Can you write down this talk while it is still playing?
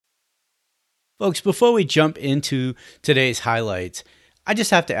Folks, before we jump into today's highlights, I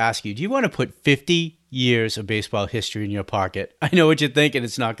just have to ask you, do you want to put 50 years of baseball history in your pocket? I know what you're thinking,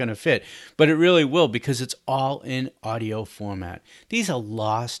 it's not going to fit, but it really will because it's all in audio format. These are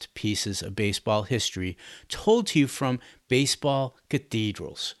lost pieces of baseball history told to you from baseball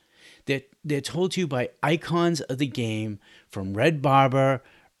cathedrals. They're told to you by icons of the game, from Red Barber,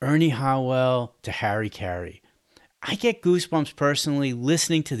 Ernie Howell, to Harry Carey. I get goosebumps personally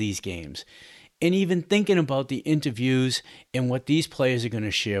listening to these games and even thinking about the interviews and what these players are going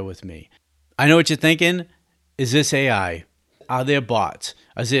to share with me. I know what you're thinking. Is this AI? Are there bots?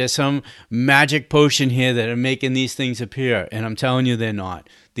 Is there some magic potion here that are making these things appear? And I'm telling you, they're not.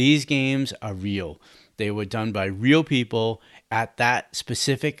 These games are real. They were done by real people at that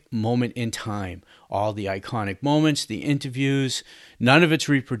specific moment in time. All the iconic moments, the interviews, none of it's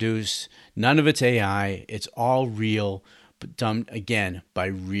reproduced, none of it's AI. It's all real, but done, again, by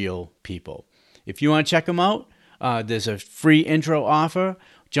real people. If you want to check them out, there's a free intro offer.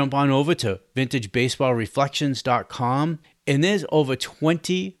 Jump on over to vintagebaseballreflections.com, and there's over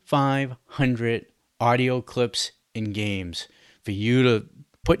 2,500 audio clips and games for you to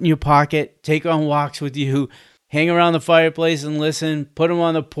put in your pocket, take on walks with you, hang around the fireplace and listen, put them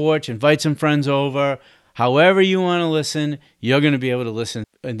on the porch, invite some friends over. However you want to listen, you're going to be able to listen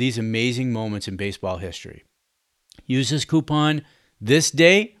to these amazing moments in baseball history. Use this coupon this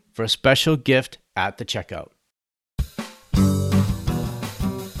day for a special gift at the checkout.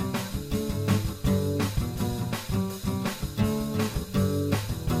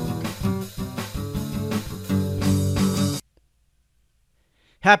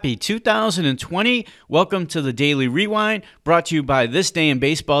 Happy 2020. Welcome to the Daily Rewind, brought to you by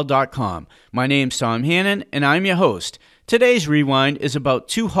thisdayinbaseball.com. My name's Tom Hannon, and I'm your host. Today's Rewind is about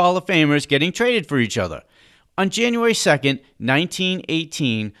two Hall of Famers getting traded for each other. On January 2nd,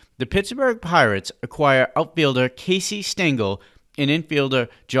 1918, the Pittsburgh Pirates acquire outfielder Casey Stengel and infielder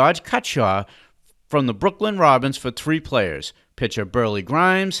George Cutshaw from the Brooklyn Robins for three players, pitcher Burleigh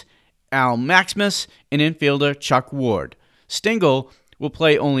Grimes, Al Maximus, and infielder Chuck Ward. Stengel will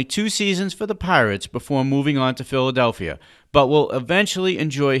play only 2 seasons for the Pirates before moving on to Philadelphia, but will eventually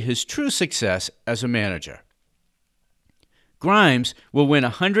enjoy his true success as a manager. Grimes will win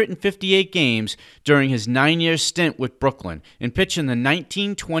 158 games during his 9-year stint with Brooklyn and pitch in the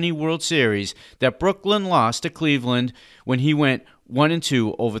 1920 World Series that Brooklyn lost to Cleveland when he went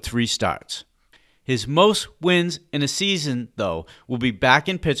 1-2 over 3 starts. His most wins in a season, though, will be back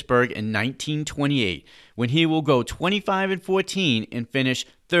in Pittsburgh in 1928, when he will go 25-14 and finish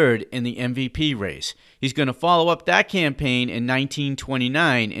third in the MVP race. He's going to follow up that campaign in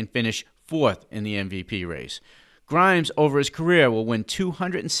 1929 and finish fourth in the MVP race. Grimes, over his career, will win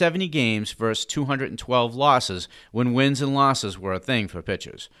 270 games versus 212 losses when wins and losses were a thing for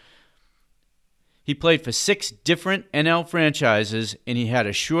pitchers. He played for 6 different NL franchises, and he had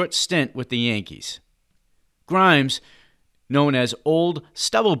a short stint with the Yankees. Grimes, known as Ol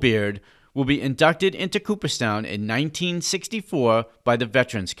Stubblebeard, will be inducted into Cooperstown in 1964 by the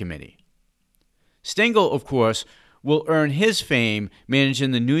Veterans Committee. Stengel, of course, will earn his fame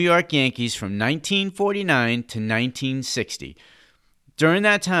managing the New York Yankees from 1949 to 1960. During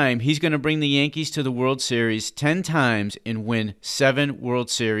that time, he's going to bring the Yankees to the World Series 10 times and win 7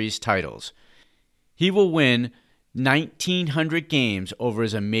 World Series titles. He will win 1,900 games over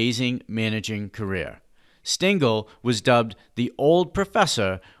his amazing managing career. Stengel was dubbed the Old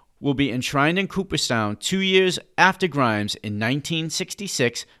Professor, will be enshrined in Cooperstown 2 years after Grimes in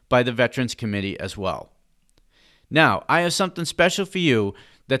 1966 by the Veterans Committee as well. Now, I have something special for you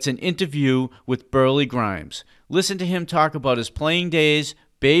that's an interview with Burleigh Grimes. Listen to him talk about his playing days,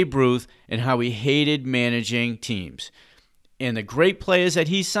 Babe Ruth, and how he hated managing teams, and the great players that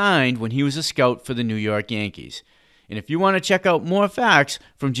he signed when he was a scout for the New York Yankees. And if you want to check out more facts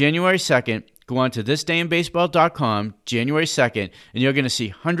from January 2nd, go on to thisdayinbaseball.com, January 2nd, and you're going to see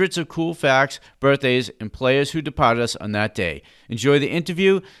hundreds of cool facts, birthdays, and players who departed us on that day. Enjoy the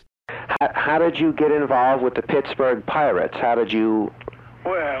interview. How did you get involved with the Pittsburgh Pirates? How did you...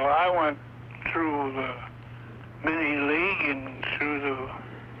 Well, I went through the mini league and through the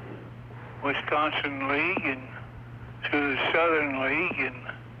Wisconsin League and through the Southern League,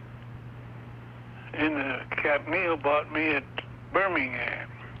 and the Cap Meal bought me at Birmingham.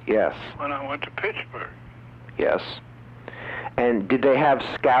 Yes. When I went to Pittsburgh. Yes. And did they have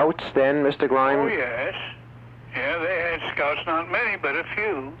scouts then, Mr. Grimes? Oh, yes. Yeah, they had scouts, not many, but a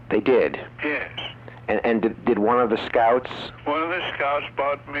few. They did? Yes. And did one of the scouts... One of the scouts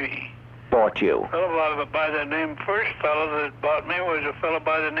bought me. Bought you? By the name, first fellow that bought me was a fellow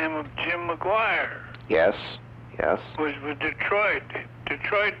by the name of Jim McGuire. Yes, yes. Was with Detroit.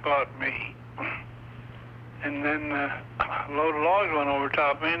 Detroit bought me. And then a load of logs went over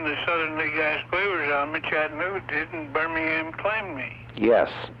top of me, and the Southern League guys waivers on me. Chattanooga did, and Birmingham claimed me.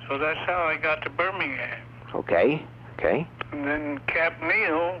 Yes. So that's how I got to Birmingham. Okay. And then Cap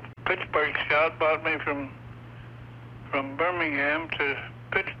Neal, Pittsburgh scout, brought me from Birmingham to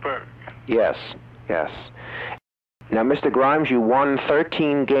Pittsburgh. Yes. Now, Mr. Grimes, you won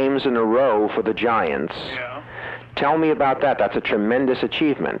 13 games in a row for the Giants. Yeah. Tell me about that. That's a tremendous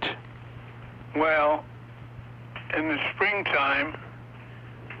achievement. Well, in the springtime,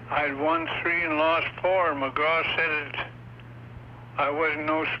 I'd won 3 and lost 4. McGraw said I wasn't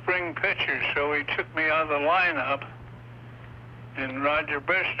no spring pitcher, so he took me out of the lineup. And Roger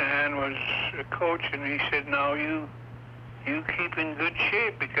Bresnahan was a coach, and he said, "Now you keep in good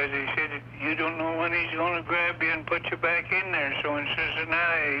shape," because he said, "You don't know when he's going to grab you and put you back in there." So in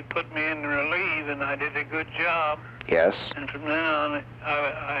Cincinnati, he put me in relief, and I did a good job. Yes. And from then on,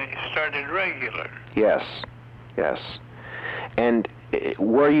 I started regular. Yes. And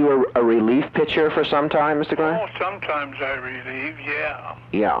were you a relief pitcher for some time, Mr. Grimes? Oh, sometimes I relieved, yeah.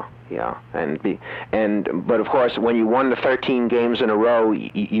 Yeah. But of course, when you won the 13 games in a row,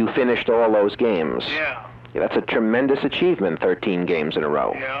 you finished all those games. Yeah. That's a tremendous achievement, 13 games in a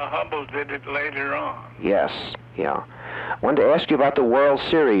row. Yeah, Hubble did it later on. Yes, yeah. I wanted to ask you about the World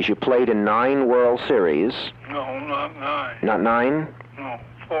Series. You played in 9 World Series. No, not 9. Not 9? No,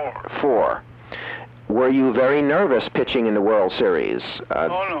 4. 4. Were you very nervous pitching in the World Series?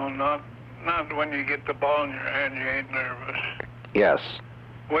 No, not when you get the ball in your hand, you ain't nervous. Yes.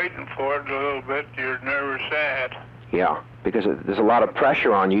 Waiting for it a little bit, you're nervous at. Yeah, because there's a lot of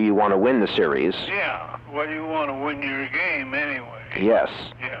pressure on you. You want to win the series. Yeah, well, you want to win your game anyway. Yes.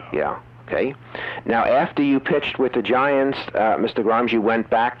 Yeah. Okay. Now, after you pitched with the Giants, Mr. Grimes, you went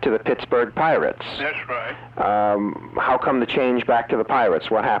back to the Pittsburgh Pirates. That's right. How come the change back to the Pirates?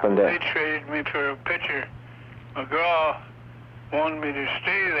 What happened there? They traded me for a pitcher. McGraw wanted me to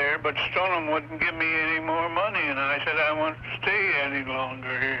stay there, but Stoneham wouldn't give me any more money, and I said I won't stay any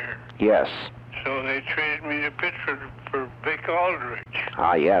longer here. Yes. So they traded me to Pittsburgh for Vic Aldrich.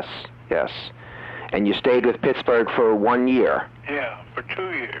 Ah, yes. And you stayed with Pittsburgh for 1 year? Yeah, for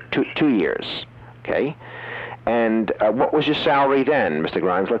 2 years. 2 years. Okay. And what was your salary then, Mr.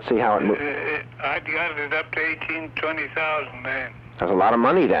 Grimes? Let's see how it moved. I got it up to $20,000 then. That was a lot of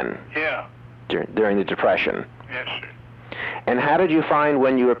money then. Yeah. During the Depression. Yes, sir. And how did you find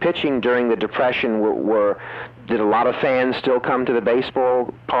when you were pitching during the Depression? Did a lot of fans still come to the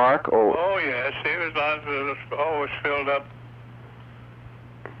baseball park? Or? Oh yes, it was always filled up.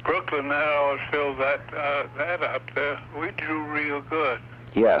 Brooklyn, that always filled that up. We drew real good.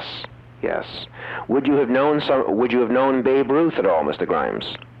 Yes. Would you have known Babe Ruth at all, Mr.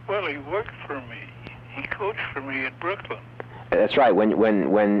 Grimes? Well, he worked for me. He coached for me at Brooklyn. That's right. When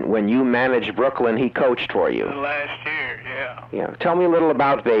you managed Brooklyn, he coached for you. The last year, yeah. Yeah. Tell me a little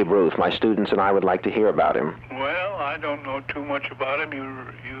about Babe Ruth. My students and I would like to hear about him. Well, I don't know too much about him.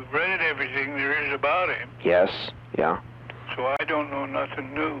 You've read everything there is about him. Yes. Yeah. So I don't know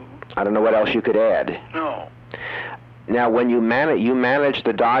nothing new. I don't know what else you could add. No. Now, when you managed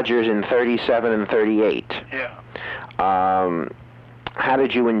the Dodgers in 37 and 38. Yeah. How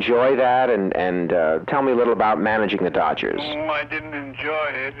did you enjoy that? And tell me a little about managing the Dodgers. Oh, I didn't enjoy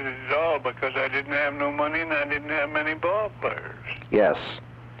it at all because I didn't have no money and I didn't have many ball players. Yes.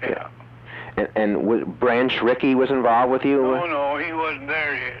 Yeah. And Branch Rickey was involved with you? No, he wasn't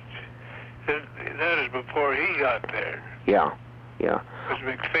there yet. That is before he got there. Yeah. Because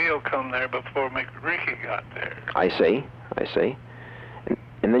McPhail come there before Rickey got there. I see.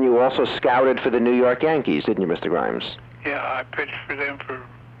 And then you also scouted for the New York Yankees, didn't you, Mr. Grimes? Yeah, I pitched for them for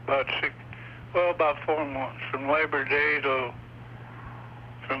about 4 months, from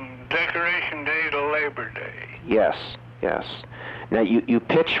Decoration Day to Labor Day. Yes. Now, you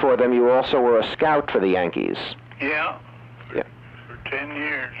pitched for them. You also were a scout for the Yankees. Yeah. For 10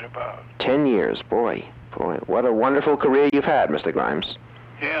 years about. 10 years, boy. What a wonderful career you've had, Mr. Grimes.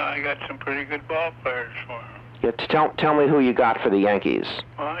 Yeah, I got some pretty good ball players for them. Yeah, tell me who you got for the Yankees.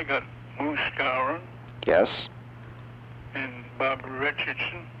 Well, I got Moose Scourin. Yes. And Bob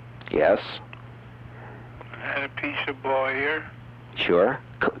Richardson. Yes. I had a piece of Boyer. Sure.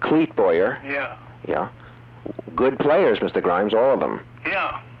 Cleet Boyer. Yeah. Good players, Mr. Grimes, all of them.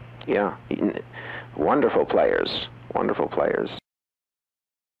 Yeah. Wonderful players.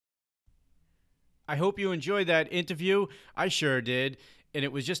 I hope you enjoyed that interview. I sure did. And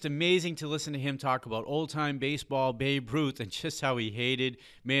it was just amazing to listen to him talk about old-time baseball, Babe Ruth, and just how he hated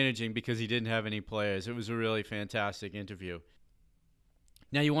managing because he didn't have any players. It was a really fantastic interview.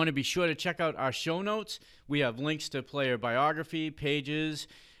 Now, you want to be sure to check out our show notes. We have links to player biography pages,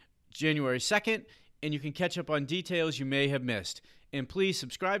 January 2nd, and you can catch up on details you may have missed. And please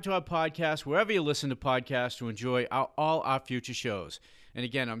subscribe to our podcast wherever you listen to podcasts to enjoy all our future shows. And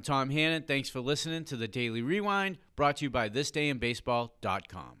again, I'm Tom Hannon. Thanks for listening to the Daily Rewind, brought to you by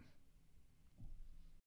thisdayinbaseball.com.